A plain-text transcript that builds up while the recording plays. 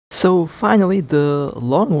So finally, the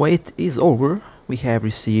long wait is over. We have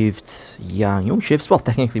received Yang-Jung ships. Well,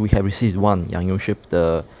 technically, we have received one Yang-Jung ship,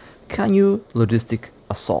 the Can-Yue Logistic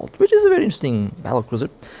Assault, which is a very interesting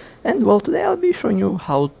battlecruiser. And well, today I'll be showing you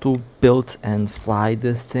how to build and fly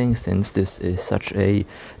this thing, since this is such a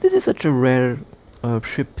rare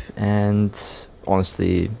ship and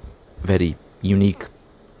honestly very unique.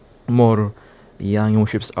 More Yang-Jung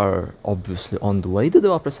ships are obviously on the way. The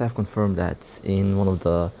developers have confirmed that in one of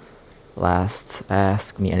the last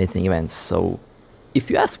Ask Me Anything events, so if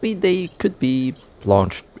you ask me, they could be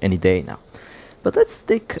launched any day now. But let's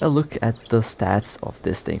take a look at the stats of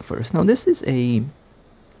this thing first. Now, this is a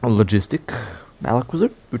logistic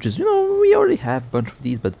battlecruiser, which is, we already have a bunch of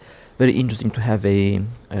these, but very interesting to have a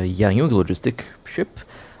Yang-Jung logistic ship.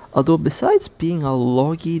 Although besides being a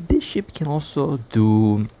loggy, this ship can also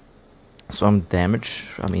do some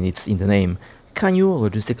damage. I mean, it's in the name. Can-Yue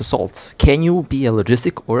Logistic Assault. Can you be a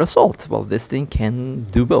logistic or assault? Well, this thing can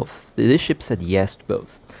do both. This ship said yes to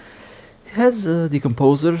both. It has a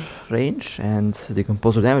decomposer range and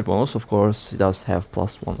decomposer damage bonus. Of course, it does have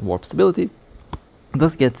 +1 warp stability. It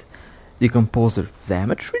does get decomposer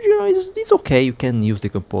damage, which is okay. You can use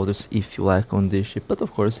decomposers if you like on this ship, but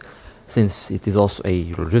of course, since it is also a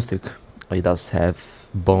logistic, it does have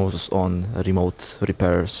bonuses on remote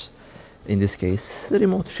repairs. In this case, the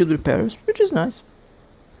remote shield repairs, which is nice.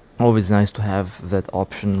 Always nice to have that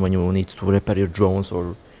option when you need to repair your drones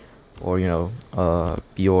or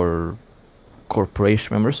your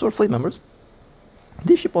corporation members or fleet members.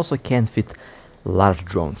 This ship also can fit large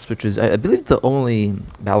drones, which is, I believe, the only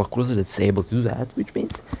battlecruiser that's able to do that, which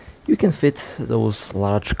means you can fit those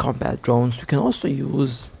large combat drones. You can also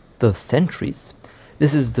use the sentries.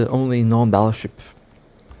 This is the only non-battleship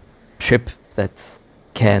ship that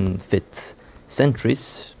can fit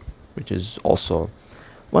sentries, which is also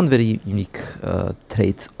one very unique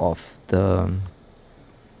trait of the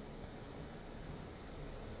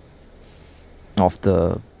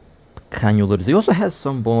Can-Yue logistic. It also has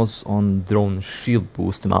some bonus on drone shield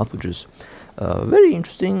boost amount, which is very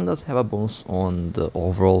interesting. It does have a bonus on the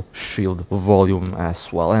overall shield volume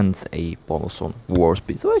as well, and a bonus on war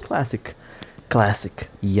speed. So a classic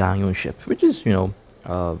Yang-Jung ship, which is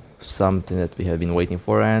something that we have been waiting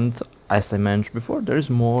for. And as I mentioned before, there's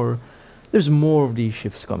more of these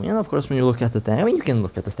ships coming. And of course, when you look at the tank, I mean, you can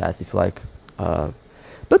look at the stats if you like,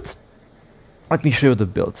 but let me show you the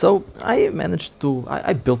build. So I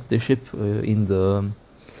built this ship with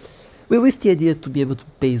the idea to be able to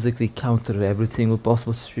basically counter every single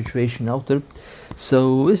possible situation out there.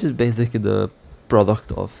 So this is basically the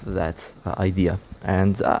product of that idea,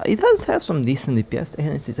 and it does have some decent DPS.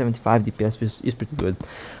 875 DPS is pretty good.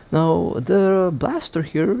 Now the blaster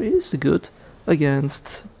here is good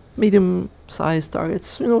against medium-sized targets,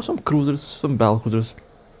 some cruisers, some battlecruisers,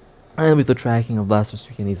 and with the tracking of blasters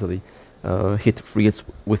you can easily hit frigates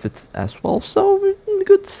with it as well. So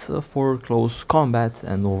good for close combat,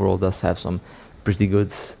 and overall does have some pretty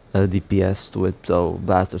good DPS to it, so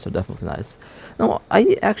blasters are definitely nice. Now,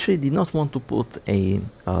 I actually did not want to put a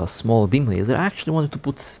small beam laser. I actually wanted to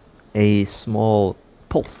put a small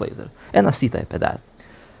pulse laser, and a C-type at that.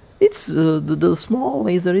 It's the small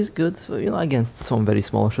laser is good, against some very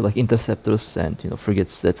small shit like interceptors and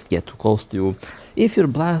frigates that get too close to you. If your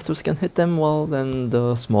blasters can hit them, well, then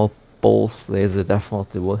the small pulse laser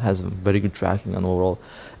definitely has very good tracking and overall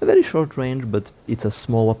a very short range, but it's a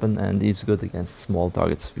small weapon and it's good against small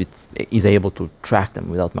targets. It is able to track them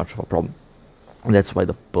without much of a problem. And that's why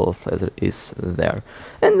the pulse laser is there,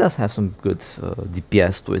 and does have some good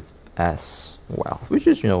DPS to it as well, which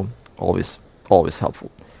is always helpful.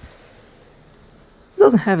 It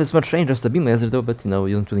doesn't have as much range as the beam laser though, but you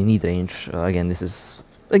don't really need range. Again, this is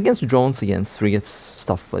against drones, against frigates,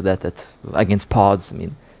 stuff like that against pods. I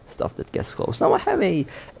mean, stuff that gets close. Now I have a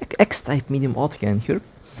X-type medium autocannon here.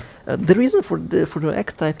 The reason for the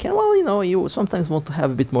X-type can, well, you sometimes want to have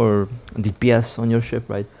a bit more DPS on your ship,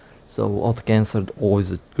 right? So autocannons are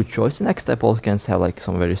always a good choice, and X-type autocannons have like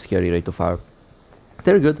some very scary rate of fire.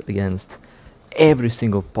 They're good against every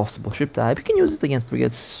single possible ship type. You can use it against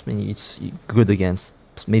frigates. I mean, it's good against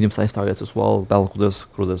medium-sized targets as well, battlecruisers,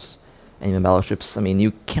 cruisers, and even battleships. I mean,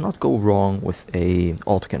 you cannot go wrong with a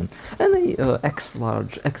autocannon. And a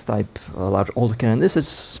X-type large autocannon. This is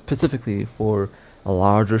specifically for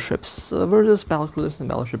larger ships versus battlecruisers and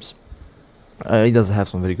battleships. It does have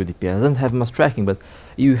some very good DPS. It doesn't have much tracking, but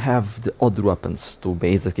you have the other weapons to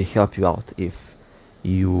basically help you out if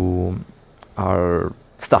you are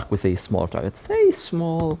stuck with a small target. Say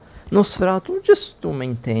small Nosferatu, just to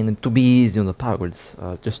maintain, to be easy on the power grids,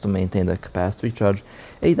 just to maintain the capacity recharge.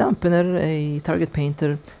 A dampener, a target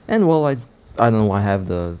painter, and well, I don't know, I have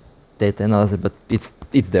the data analysis, but it's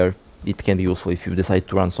there. It can be useful if you decide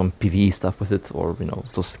to run some PvE stuff with it, or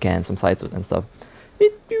to scan some sites and stuff.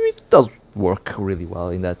 It does work really well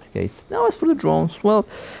in that case. Now, as for the drones, well,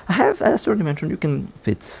 as already mentioned, you can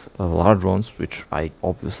fit large drones, which I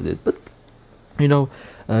obviously did, but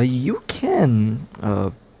you can,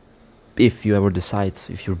 if you ever decide,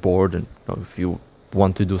 if you're bored and if you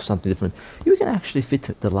want to do something different, you can actually fit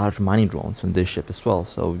the large mining drones on this ship as well.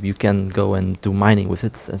 So you can go and do mining with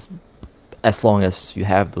it as long as you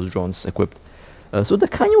have those drones equipped. So the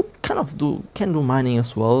Can-Yue can do mining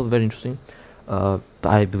as well. Very interesting.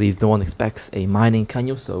 I believe no one expects a mining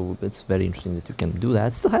Can-Yue, so it's very interesting that you can do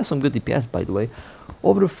that. Still has some good DPS, by the way.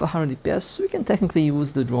 Over 500 DPS, so you can technically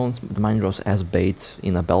use the mining drones as bait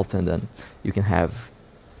in a belt, and then you can have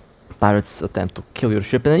pirates attempt to kill your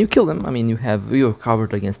ship, and then you kill them. I mean, you're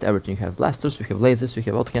covered against everything. You have blasters, you have lasers, you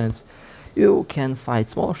have autocannons. You can fight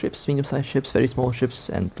small ships, medium-sized ships, very small ships,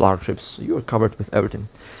 and large ships. You're covered with everything.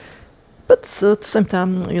 But at the same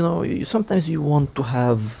time, sometimes you want to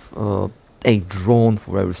have a drone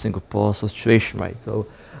for every single possible situation, right? So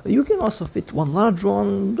you can also fit one large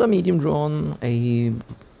drone, a medium drone, a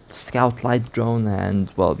scout light drone, and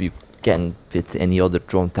well, you can fit any other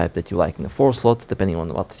drone type that you like in the 4 slot, depending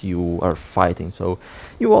on what you are fighting. So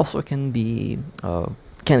you also can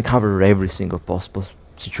cover every single possible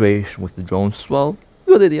situation with the drones as well.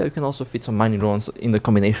 Good idea. You can also fit some mining drones in the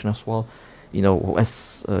combination as well.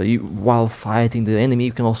 While fighting the enemy,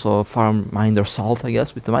 you can also farm miner salt, I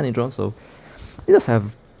guess, with the mining drone. So it does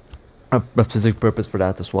have a specific purpose for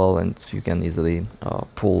that as well, and you can easily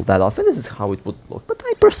pull that off. And this is how it would look. But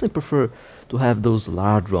I personally prefer to have those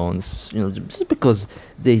large drones, just because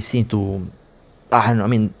they seem to, I don't know. I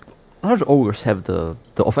mean, large ogres have the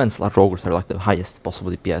offense. Large ogres are like the highest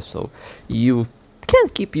possible DPS, so you can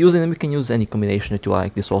keep using them. You can use any combination that you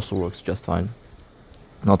like. This also works just fine.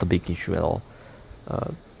 Not a big issue at all.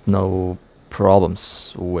 No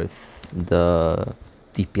problems with the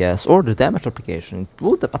DPS or the damage application. It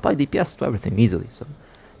will apply DPS to everything easily, so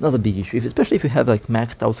not a big issue. Especially if you have like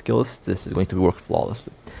maxed out skills, this is going to work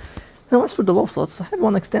flawlessly. Now, as for the low slots, I have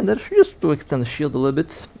one extender just to extend the shield a little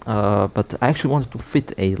bit, but I actually wanted to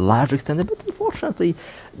fit a large extender, but unfortunately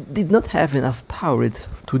did not have enough power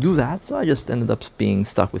to do that, so I just ended up being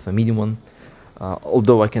stuck with a medium one.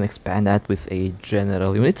 Although I can expand that with a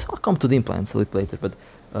general unit. I'll come to the implants a little later, but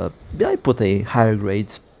I put a higher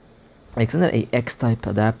grade extender, a X-type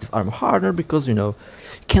adaptive armor hardener, because you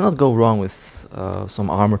cannot go wrong with some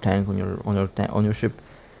armor tank on your ship.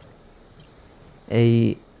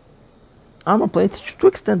 A armor plate to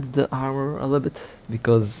extend the armor a little bit,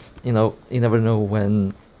 because you never know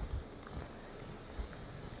when.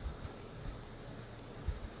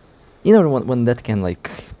 When that can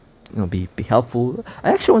be helpful.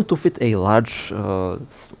 I actually wanted to fit a large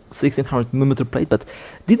 1600mm plate, but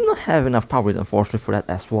did not have enough power, unfortunately, for that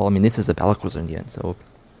as well. I mean, this is a Battlecruiser in the end, so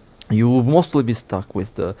you will mostly be stuck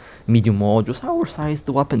with the medium modules. I oversized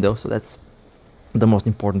the weapon though, so that's the most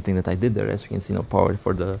important thing that I did there. As you can see, no power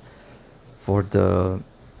for the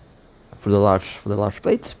large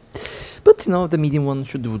plate, but the medium one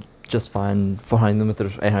should do just fine.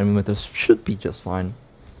 400mm, 800mm should be just fine.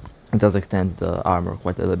 It does extend the armor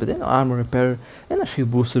quite a little bit, and armor repair and a shield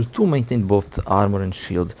booster to maintain both the armor and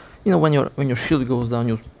shield. When your shield goes down,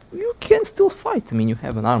 you can still fight. I mean, you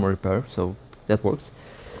have an armor repair, so that works.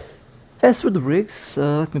 As for the rigs,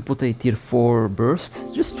 let me put a tier 4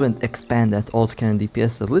 burst just to expand that autocannon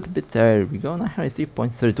DPS a little bit. There we go,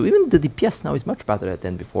 903.32. Even the DPS now is much better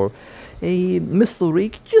than before. A missile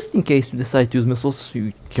rig, just in case you decide to use missiles.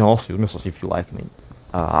 You can also use missiles if you like. I mean,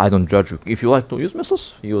 I don't judge you. If you like to use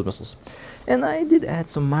missiles, use missiles. And I did add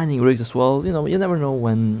some mining rigs as well. You never know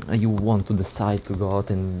when you want to decide to go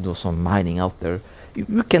out and do some mining out there.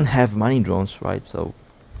 You can have mining drones, right? So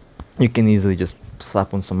you can easily just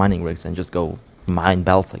slap on some mining rigs and just go mine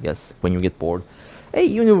belts, I guess, when you get bored. A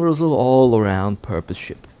universal all-around purpose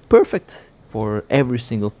ship. Perfect for every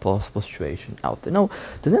single possible situation out there. Now,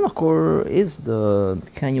 the Nanocore is the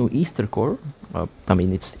Can-Yue Easter core. I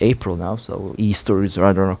mean, it's April now, so Easter is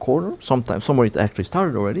right around a corner. Somewhere it actually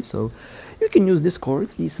started already, so you can use this core.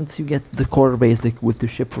 It's decent. You get the core basic with the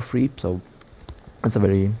ship for free, so it's a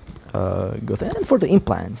very good thing. And for the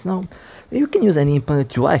implants, now, you can use any implant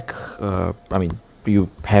that you like. I mean, you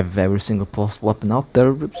have every single possible weapon out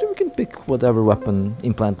there, so you can pick whatever weapon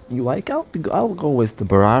implant you like. I'll go with the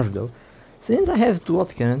barrage though. Since I have 2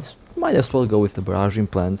 autocannons, might as well go with the barrage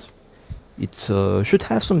implant. It should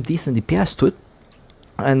have some decent DPS to it,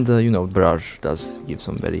 and barrage does give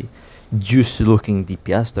some very juicy looking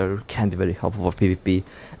DPS that can be very helpful for PvP.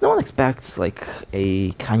 No one expects like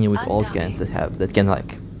a Can-Yue with autocannons that can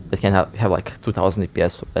that can have like 2000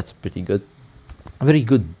 DPS, so that's pretty good. A very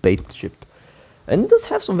good bait ship. And it does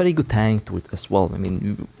have some very good tank to it as well. I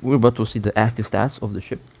mean, we're about to see the active stats of the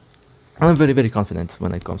ship. I'm very, very confident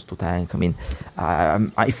when it comes to tank. I mean,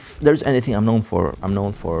 if there's anything I'm known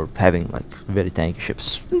for having like very tanky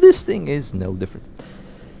ships. This thing is no different.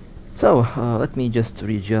 So let me just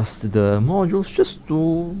readjust the modules just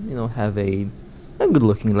to, you know, have a good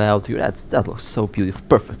looking layout here. That looks so beautiful,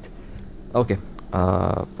 perfect. Okay.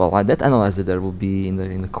 Well, that analyzer there will be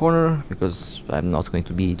in the corner because I'm not going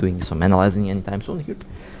to be doing some analyzing anytime soon here.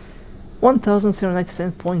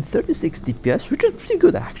 1097.36 DPS, which is pretty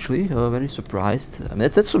good actually. Very surprised. I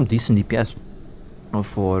mean, that's some decent DPS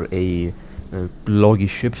for a loggy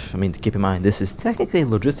ship. I mean, keep in mind this is technically a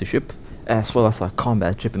logistic ship as well as a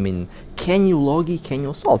combat ship. I mean, can you loggy, can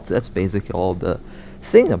you assault? That's basically all the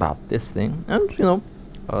thing about this thing. And you know,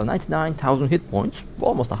 99,000 hit points,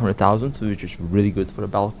 almost 100,000, which is really good for a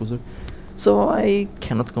Battlecruiser. So I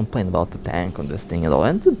cannot complain about the tank on this thing at all,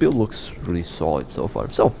 and the build looks really solid so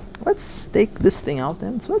far. So let's take this thing out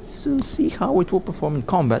and let's see how it will perform in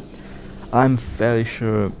combat. I'm fairly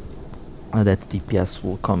sure that DPS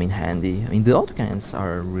will come in handy. I mean, the autocannons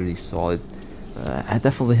are really solid. I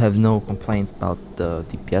definitely have no complaints about the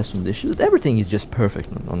DPS on this ship. Everything is just perfect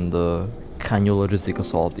on the Can-Yue logistic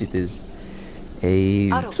assault. It is a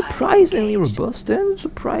surprisingly robust and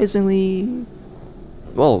surprisingly,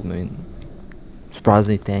 well, I mean,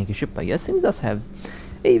 surprisingly tanky ship, I guess, and it does have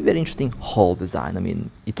a very interesting hull design. I mean,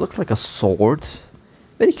 it looks like a sword.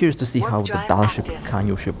 Very curious to see how the battleship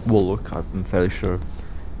Can-Yue ship will look. I'm fairly sure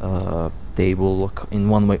they will look in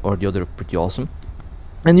one way or the other pretty awesome.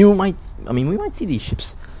 And you might, I mean, we might see these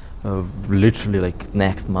ships literally like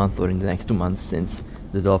next month or in the next 2 months, since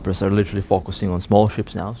the developers are literally focusing on small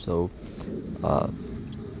ships now. So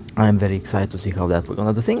I'm very excited to see how that works.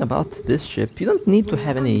 Now, the thing about this ship, you don't need to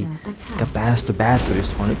have any capacitor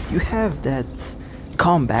batteries on it. You have that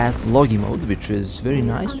combat loggy mode, which is very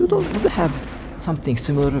nice. You don't have something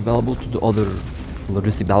similar available to the other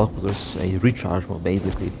logistic Battlecruisers, a recharge mode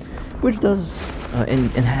basically, which does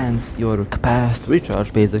enhance your capacitor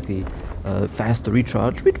recharge, basically faster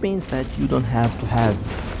recharge, which means that you don't have to have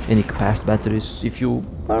any capacitor batteries. If you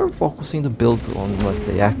are focusing the build on, let's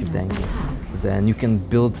say, active tanking, then you can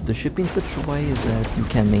build the ship in such a way that you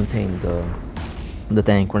can maintain the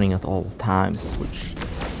tank running at all times, which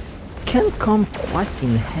can come quite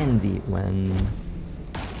in handy when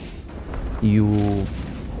you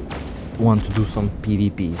want to do some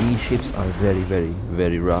PvP. These ships are very, very,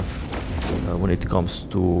 very rough when it comes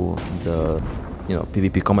to the, you know,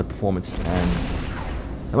 PvP combat performance. And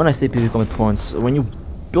when I say PvP combat performance, when you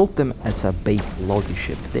build them as a bait loggy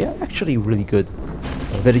ship, they are actually really good.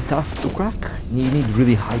 Very tough to crack. You need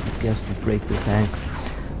really high DPS to break the tank.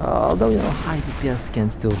 Although, you know, high DPS can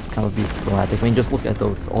still kind of be problematic. I mean, just look at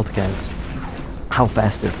those autocannons, how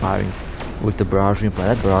fast they're firing with the barrage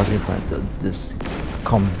implant. That barrage implant this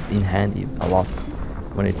comes in handy a lot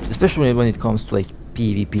when it, especially when it comes to like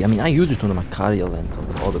PvP. I mean, I use it on the Macariel and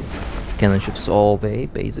on the other cannon ships all day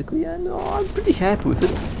basically, and I'm pretty happy with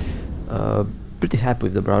it. Pretty happy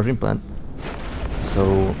with the barrage implant.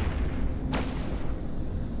 So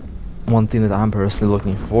one thing that I'm personally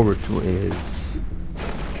looking forward to is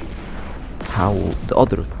how the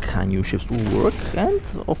other Can-Yue ships will work, and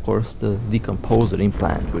of course the decomposer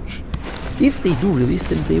implant, which if they do release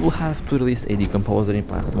them, they will have to release a decomposer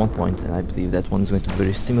implant at one point, and I believe that one is going to be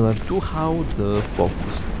very similar to how the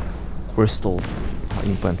focused crystal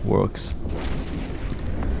implant works.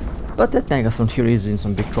 But that Megathron here is in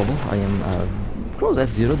some big trouble. I am close at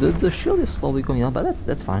 0. The shield is slowly going up, but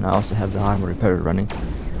that's fine. I also have the armor repair running.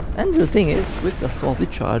 And the thing is, with the assault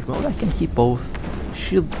recharge mode, I can keep both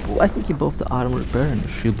the armor repair and the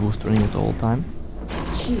shield boost running at all time.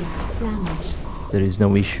 There is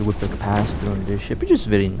no issue with the capacitor on this ship, which is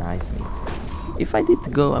very nice. I mean, if I did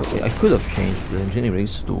go, I could have changed the engineering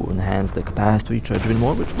rigs to enhance the capacitor recharge even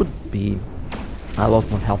more, which would be a lot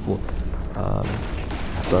more helpful.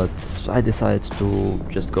 But I decided to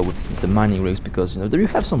just go with the mining rigs because, you know, there you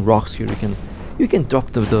have some rocks here. You can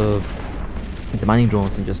drop the mining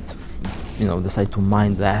drones and just, you know, decide to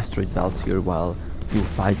mine the asteroid belts here while you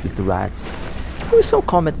fight with the rats. So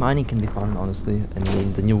combat mining can be fun, honestly. I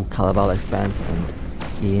mean, the new Calaval expanse and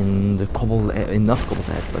in the not Cobalt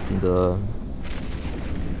Edge, but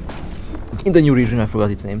in the new region, I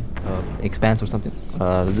forgot its name, expanse or something.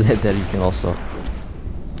 There you can also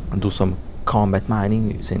do some combat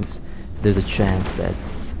mining, since there's a chance that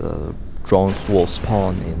drones will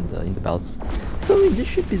spawn in the belts. So I mean, this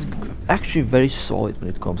ship is actually very solid when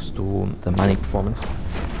it comes to the mining performance.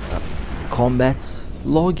 Combat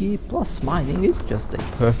Logi plus mining is just a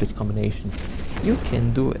perfect combination. You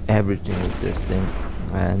can do everything with this thing,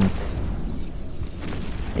 and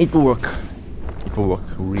it will work. It will work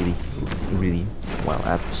really, really well.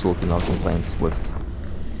 Absolutely no complaints with.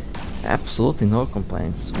 Absolutely no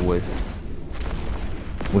complaints with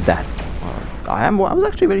that. I was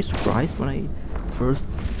actually very surprised when I first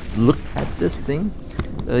looked at this thing.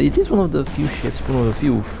 It is one of the few ships, one of the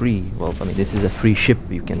few free. Well, I mean, this is a free ship.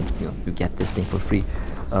 You can, you get this thing for free.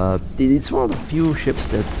 It's one of the few ships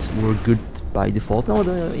that were good by default. Now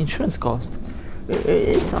the insurance cost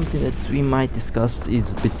is something that we might discuss.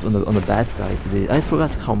 Is a bit on the bad side. I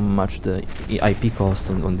forgot how much the IP cost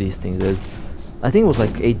on these things is. I think it was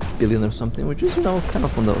like 8 billion or something, which is kind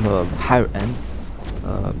of on the higher end.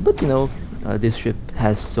 But this ship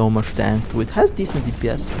has so much tank to it. Has decent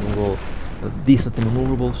DPS and overall decently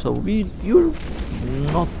maneuverable, so you're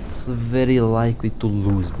not very likely to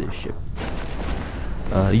lose this ship.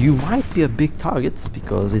 You might be a big target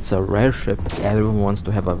because it's a rare ship. Everyone wants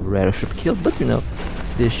to have a rare ship killed, but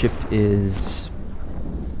this ship is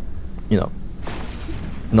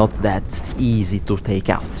not that easy to take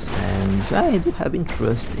out, and I do have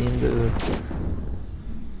interest in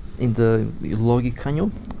the Logi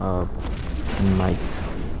Can-Yue. Might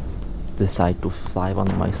decide to fly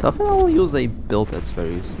one myself, and I'll use a build that's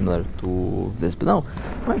very similar to this. But now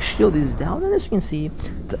my shield is down, and as you can see,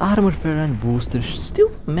 the armor repair and booster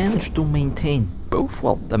still manage to maintain both.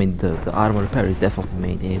 Well, I mean, the armor repair is definitely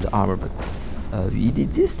maintaining the armor, but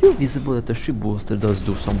it is still visible that the ship booster does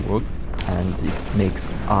do some work, and it makes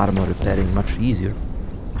armor repairing much easier.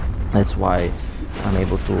 That's why I'm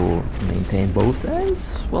able to maintain both. And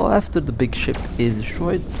well, after the big ship is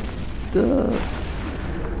destroyed, the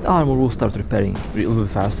armor will start repairing a little bit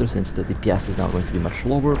faster, since the DPS is now going to be much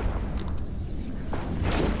lower.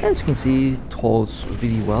 As you can see, it holds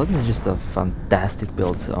really well. This is just a fantastic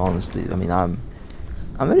build, honestly. I mean, I'm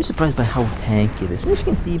very surprised by how tanky it is. As you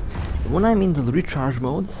can see, when I'm in the recharge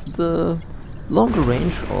mode, the longer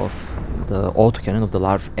range of the autocannon, of the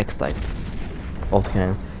large X-type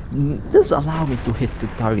autocannon, does allow me to hit the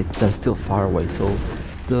targets that are still far away. So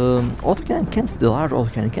the autocannon the large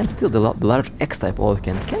autocannon can still, the large X-type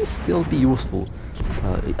autocannon can still be useful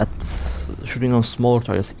at shooting on smaller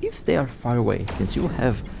targets if they are far away, since you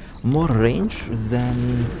have more range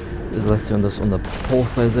than, let's say, on the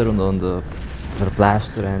pulse laser, on the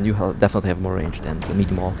blaster, and you definitely have more range than the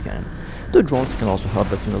medium autocannon. The drones can also help,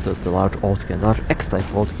 but the large autocannon, large X-type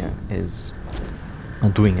autocannon is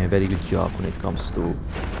doing a very good job when it comes to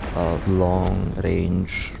long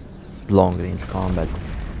range combat.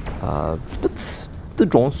 But the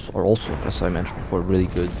drones are also, as I mentioned before, really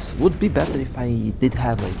good. Would be better if I did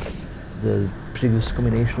have like the previous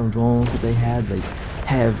combination of drones that they had, like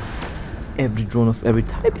have every drone of every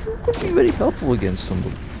type. It could be very helpful against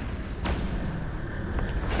somebody.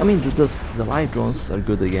 I mean, the light drones are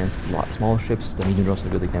good against small ships, the medium drones are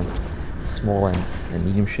good against small and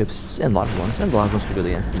medium ships, and large ones, and the large ones are good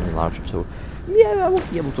against medium and large ships. So yeah, I won't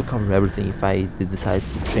be able to cover everything. If I did decide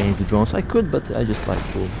to change the drones, I could, but I just like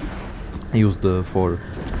to use the 4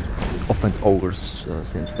 offense ogres,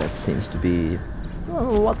 since that seems to be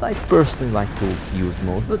what I personally like to use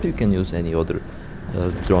most. But you can use any other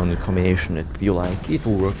drone combination that you like. It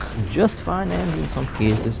will work just fine, and in some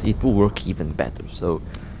cases it will work even better. So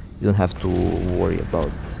you don't have to worry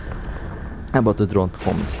about the drone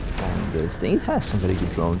performance on this thing. It has some very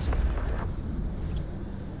good drones.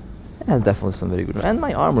 It has definitely some very good drones. And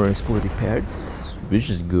my armor is fully repaired, which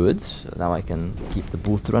is good. Now I can keep the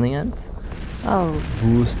boost running, and I'll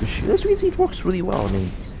boost the shield. As you can see, it works really well. I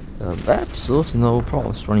mean, absolutely no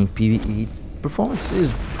problems running PvE. Performance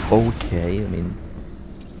is okay. I mean,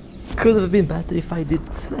 could have been better if I did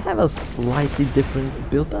have a slightly different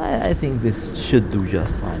build, but I think this should do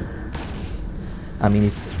just fine. I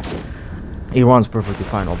mean, it runs perfectly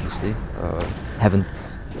fine, obviously. Haven't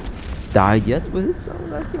died yet with it, so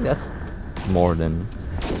I think that's more than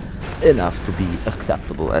enough to be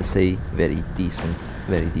acceptable as a very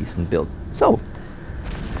decent build. So,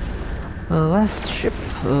 last ship,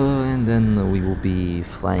 and then we will be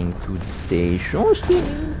flying to the station. Honestly,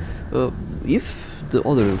 if the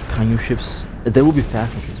other Can-Yue ships, there will be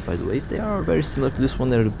faction ships, by the way. If they are very similar to this one,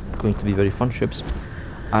 they're going to be very fun ships.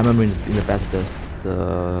 I remember in the beta test,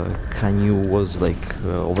 the Can-Yue was like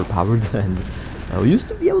overpowered, and we used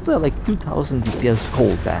to be able to have like 2000 DPS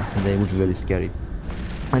cold back, and they were very scary.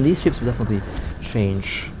 And these ships will definitely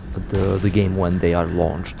change the game when they are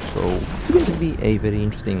launched. So it's going to be a very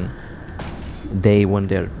interesting day when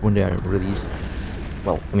they are released.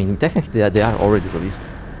 Well, I mean, technically they are already released.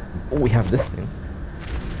 Oh, we have this thing.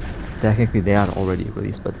 Technically they are already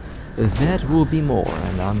released, but there will be more,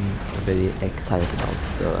 and I'm very excited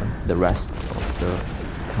about the rest of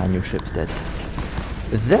the Can-Yue ships that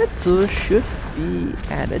should be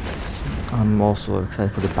added. I'm also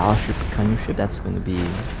excited for the battleship Can-Yue ship. That's going to be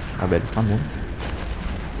a very fun one,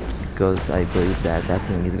 because I believe that that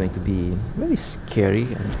thing is going to be very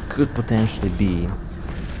scary and could potentially be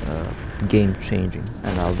game changing,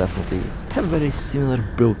 and I'll definitely have a very similar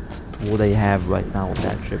build to what I have right now with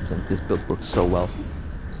that ship, since this build works so well.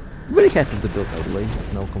 Very happy with the build, by the way,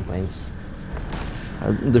 no complaints.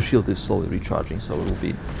 The shield is slowly recharging, so it will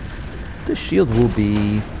be, the shield will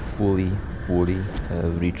be fully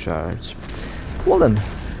recharged. Well then,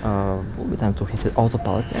 will be time to hit the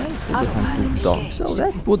autopilot and it will be time to dock. So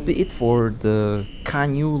that would be it for the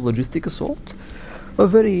Can-Yue Logistic Assault. A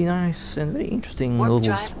very nice and very interesting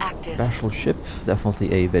little special ship.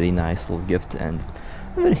 Definitely a very nice little gift, and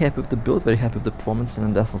I'm very happy with the build, very happy with the performance, and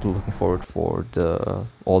I'm definitely looking forward for the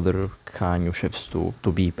other Can-Yue ships to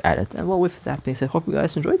be added. And well, with that being said, I hope you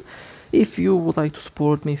guys enjoyed. If you would like to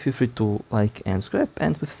support me, feel free to like and subscribe.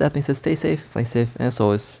 And with that being said, stay safe, and as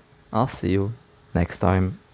always, I'll see you next time.